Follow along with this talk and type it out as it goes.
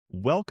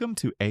Welcome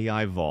to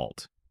AI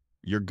Vault,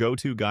 your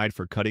go-to guide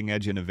for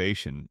cutting-edge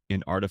innovation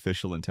in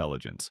artificial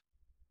intelligence.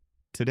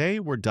 Today,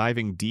 we're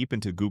diving deep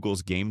into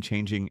Google's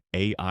game-changing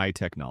AI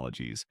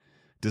technologies,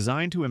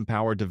 designed to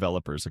empower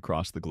developers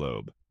across the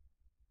globe.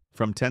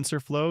 From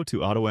TensorFlow to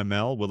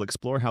AutoML, we'll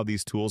explore how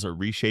these tools are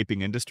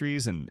reshaping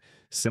industries and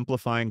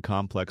simplifying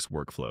complex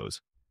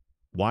workflows.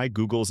 Why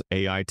Google's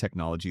AI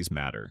technologies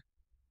matter.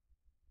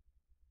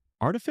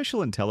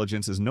 Artificial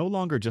intelligence is no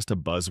longer just a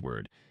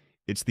buzzword.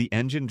 It's the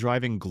engine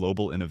driving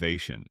global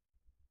innovation.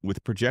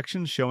 With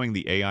projections showing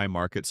the AI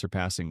market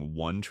surpassing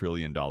 $1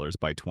 trillion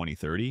by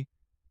 2030,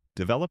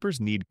 developers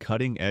need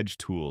cutting-edge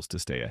tools to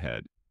stay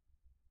ahead.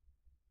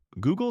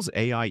 Google's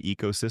AI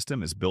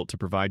ecosystem is built to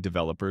provide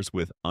developers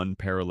with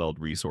unparalleled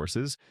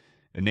resources,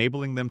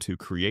 enabling them to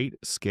create,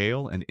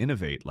 scale, and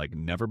innovate like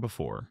never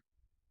before.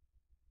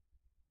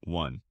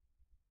 1.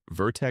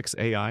 Vertex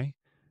AI,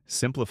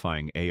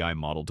 simplifying AI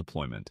model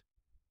deployment.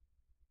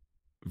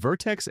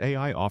 Vertex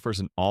AI offers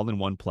an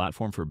all-in-one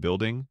platform for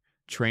building,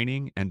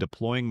 training, and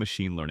deploying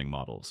machine learning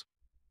models.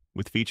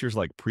 With features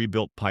like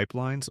pre-built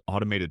pipelines,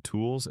 automated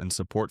tools, and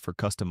support for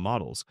custom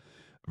models,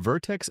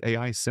 Vertex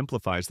AI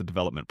simplifies the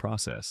development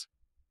process.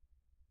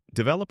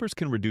 Developers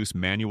can reduce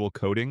manual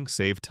coding,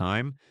 save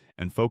time,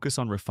 and focus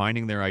on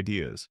refining their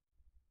ideas.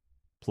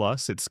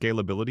 Plus, its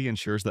scalability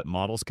ensures that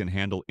models can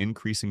handle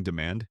increasing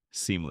demand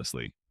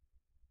seamlessly.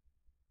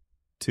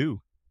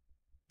 2.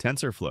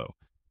 TensorFlow,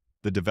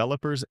 the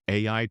developer's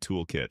AI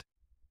toolkit.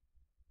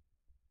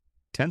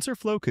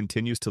 TensorFlow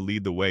continues to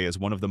lead the way as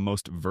one of the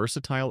most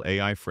versatile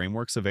AI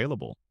frameworks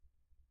available.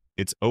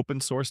 Its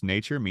open-source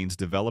nature means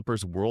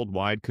developers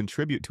worldwide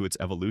contribute to its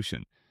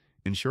evolution,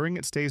 ensuring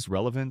it stays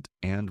relevant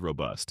and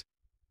robust.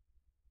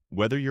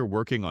 Whether you're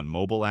working on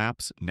mobile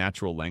apps,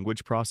 natural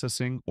language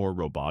processing, or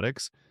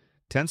robotics,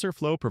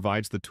 TensorFlow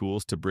provides the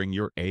tools to bring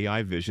your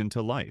AI vision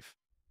to life.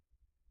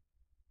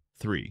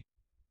 3.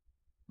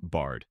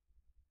 Bard,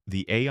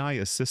 the AI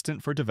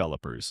assistant for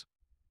developers.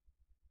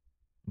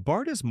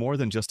 Bard is more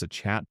than just a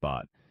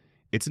chatbot.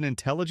 It's an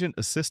intelligent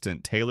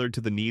assistant tailored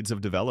to the needs of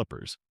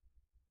developers.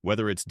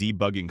 Whether it's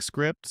debugging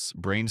scripts,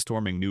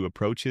 brainstorming new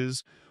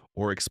approaches,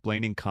 or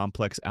explaining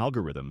complex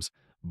algorithms,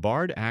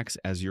 Bard acts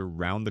as your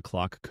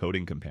round-the-clock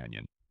coding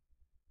companion.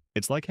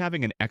 It's like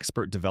having an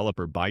expert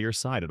developer by your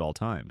side at all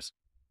times.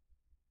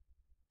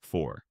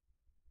 4.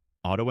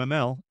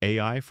 AutoML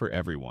AI for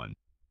everyone.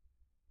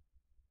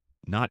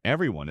 Not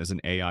everyone is an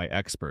AI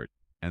expert,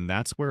 and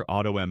that's where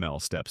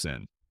AutoML steps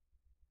in.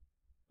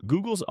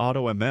 Google's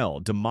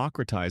AutoML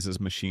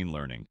democratizes machine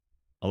learning,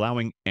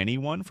 allowing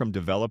anyone from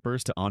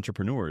developers to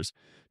entrepreneurs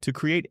to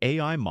create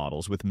AI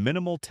models with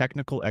minimal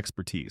technical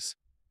expertise.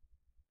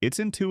 Its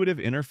intuitive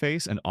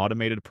interface and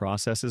automated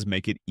processes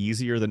make it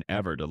easier than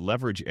ever to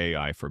leverage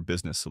AI for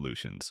business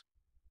solutions.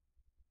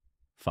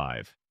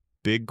 5.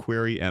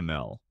 BigQuery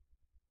ML,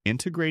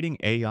 integrating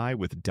AI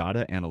with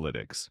data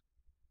analytics.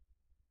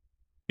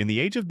 In the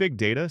age of big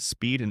data,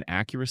 speed and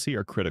accuracy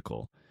are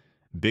critical.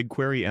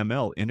 BigQuery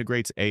ML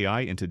integrates AI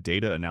into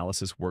data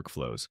analysis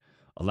workflows,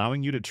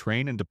 allowing you to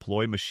train and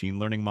deploy machine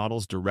learning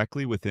models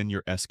directly within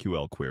your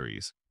SQL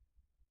queries.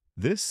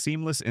 This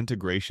seamless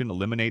integration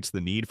eliminates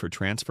the need for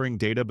transferring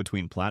data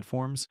between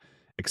platforms,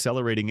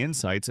 accelerating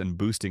insights and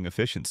boosting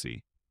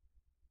efficiency.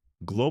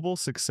 Global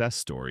success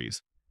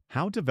stories: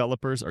 how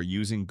developers are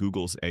using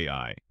Google's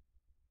AI.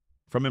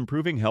 From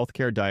improving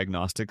healthcare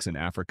diagnostics in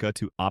Africa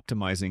to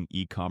optimizing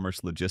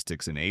e-commerce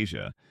logistics in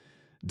Asia,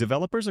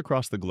 developers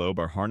across the globe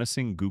are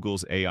harnessing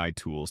Google's AI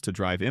tools to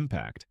drive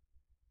impact.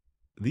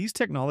 These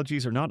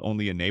technologies are not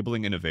only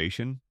enabling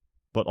innovation,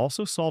 but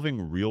also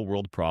solving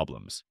real-world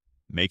problems,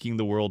 making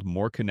the world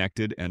more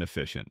connected and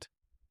efficient.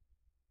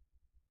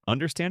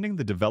 Understanding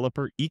the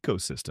developer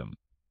ecosystem.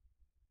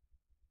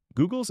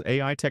 Google's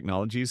AI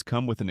technologies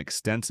come with an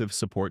extensive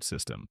support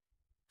system.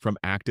 From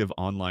active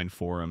online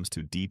forums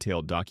to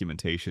detailed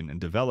documentation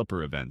and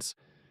developer events,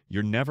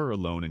 you're never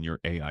alone in your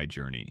AI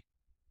journey.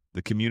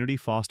 The community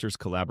fosters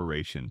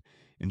collaboration,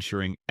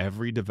 ensuring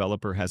every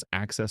developer has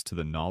access to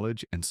the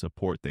knowledge and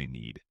support they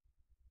need.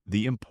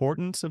 The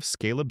importance of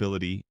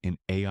scalability in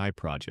AI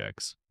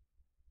projects.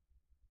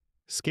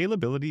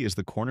 Scalability is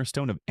the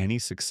cornerstone of any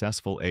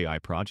successful AI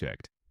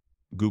project.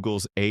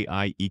 Google's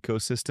AI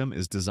ecosystem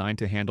is designed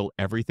to handle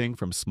everything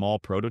from small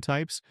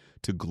prototypes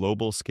to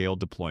global-scale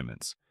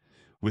deployments.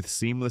 With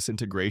seamless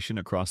integration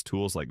across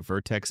tools like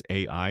Vertex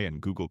AI and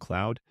Google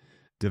Cloud,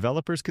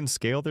 developers can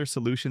scale their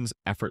solutions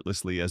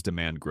effortlessly as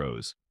demand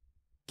grows.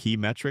 Key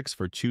metrics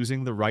for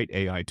choosing the right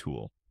AI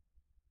tool.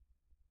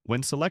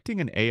 When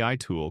selecting an AI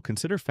tool,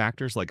 consider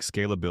factors like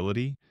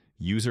scalability,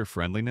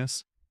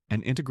 user-friendliness,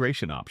 and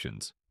integration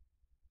options.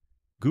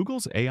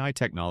 Google's AI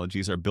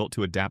technologies are built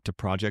to adapt to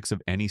projects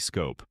of any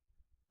scope,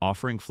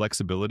 offering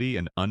flexibility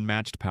and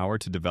unmatched power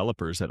to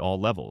developers at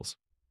all levels.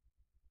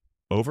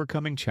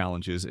 Overcoming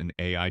challenges in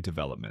AI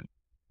development.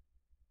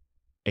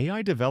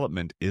 AI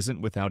development isn't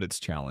without its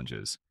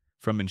challenges,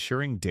 from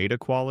ensuring data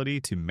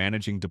quality to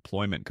managing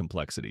deployment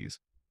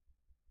complexities.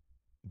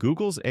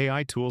 Google's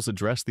AI tools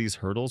address these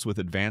hurdles with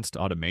advanced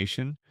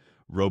automation,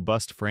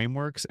 robust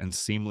frameworks, and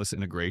seamless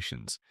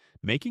integrations,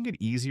 making it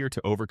easier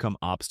to overcome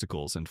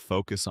obstacles and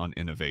focus on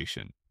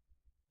innovation.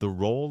 The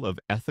role of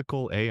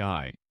ethical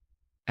AI.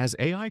 As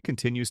AI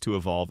continues to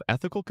evolve,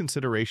 ethical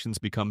considerations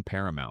become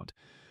paramount.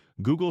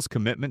 Google's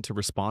commitment to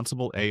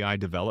responsible AI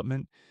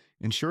development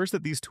ensures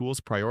that these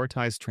tools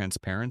prioritize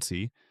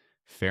transparency,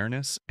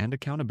 fairness, and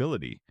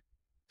accountability,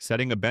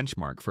 setting a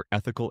benchmark for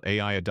ethical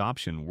AI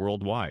adoption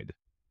worldwide.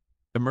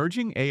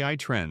 Emerging AI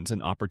trends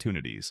and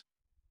opportunities.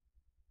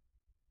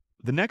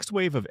 The next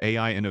wave of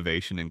AI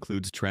innovation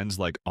includes trends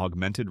like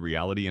augmented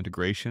reality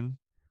integration,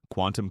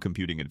 quantum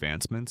computing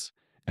advancements,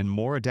 and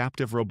more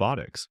adaptive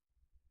robotics.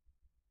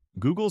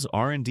 Google's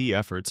R&D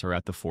efforts are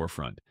at the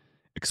forefront,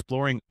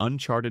 exploring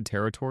uncharted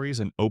territories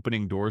and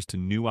opening doors to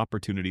new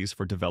opportunities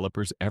for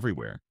developers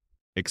everywhere.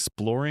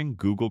 Exploring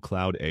Google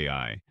Cloud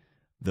AI,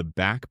 the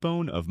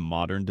backbone of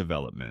modern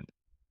development.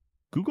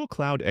 Google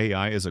Cloud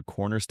AI is a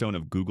cornerstone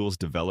of Google's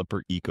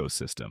developer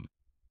ecosystem.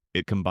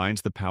 It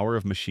combines the power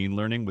of machine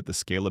learning with the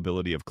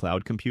scalability of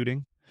cloud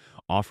computing,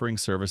 offering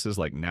services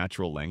like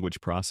natural language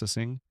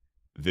processing,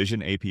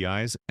 vision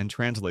APIs, and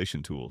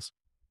translation tools.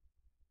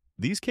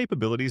 These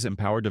capabilities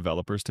empower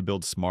developers to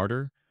build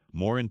smarter,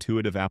 more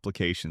intuitive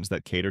applications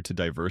that cater to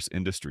diverse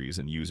industries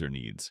and user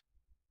needs.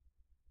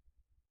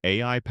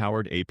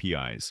 AI-powered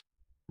APIs,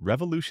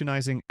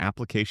 revolutionizing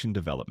application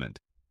development.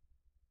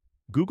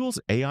 Google's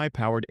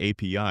AI-powered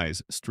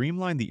APIs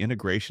streamline the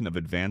integration of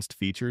advanced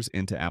features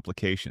into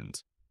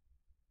applications.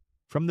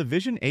 From the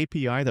Vision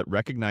API that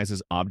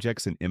recognizes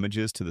objects and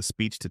images to the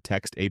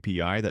Speech-to-Text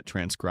API that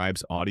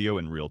transcribes audio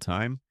in real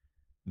time,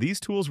 these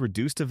tools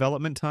reduce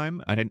development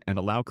time and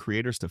allow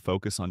creators to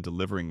focus on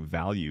delivering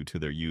value to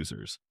their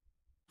users,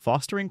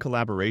 fostering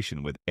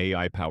collaboration with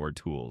AI-powered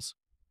tools.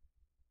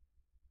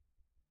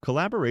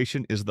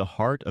 Collaboration is the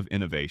heart of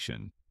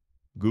innovation.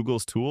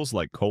 Google's tools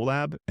like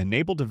Colab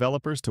enable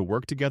developers to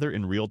work together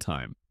in real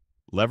time,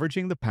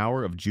 leveraging the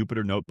power of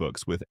Jupyter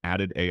Notebooks with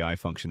added AI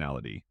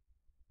functionality.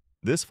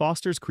 This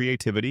fosters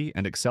creativity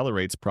and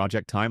accelerates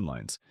project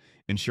timelines,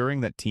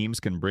 ensuring that teams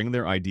can bring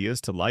their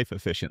ideas to life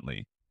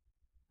efficiently.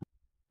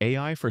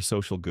 AI for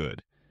social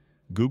good.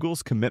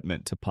 Google's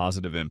commitment to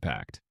positive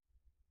impact.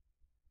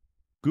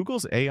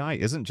 Google's AI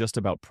isn't just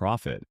about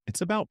profit,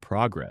 it's about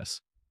progress.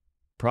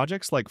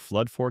 Projects like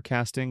flood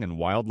forecasting and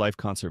wildlife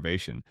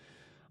conservation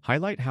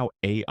highlight how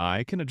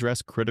AI can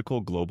address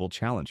critical global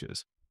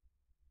challenges.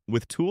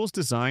 With tools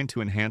designed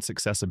to enhance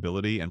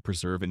accessibility and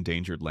preserve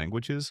endangered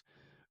languages,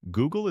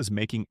 Google is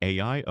making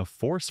AI a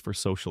force for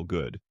social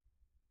good.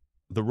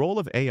 The role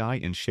of AI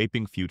in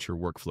shaping future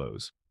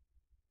workflows.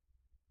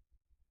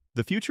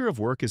 The future of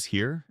work is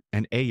here,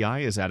 and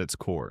AI is at its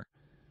core.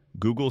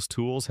 Google's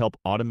tools help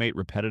automate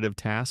repetitive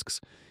tasks,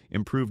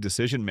 improve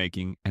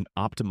decision-making, and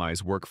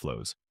optimize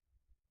workflows.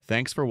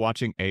 Thanks for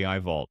watching AI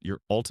Vault, your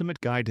ultimate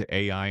guide to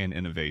AI and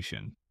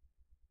innovation.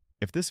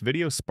 If this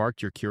video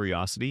sparked your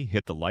curiosity,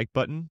 hit the like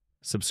button,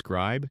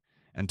 subscribe,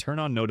 and turn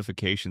on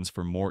notifications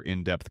for more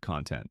in-depth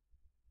content.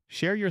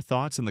 Share your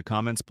thoughts in the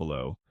comments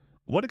below.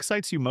 What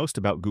excites you most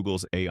about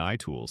Google's AI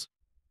tools?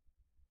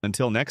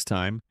 Until next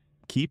time,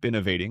 keep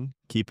innovating,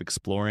 keep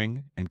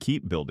exploring, and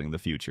keep building the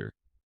future.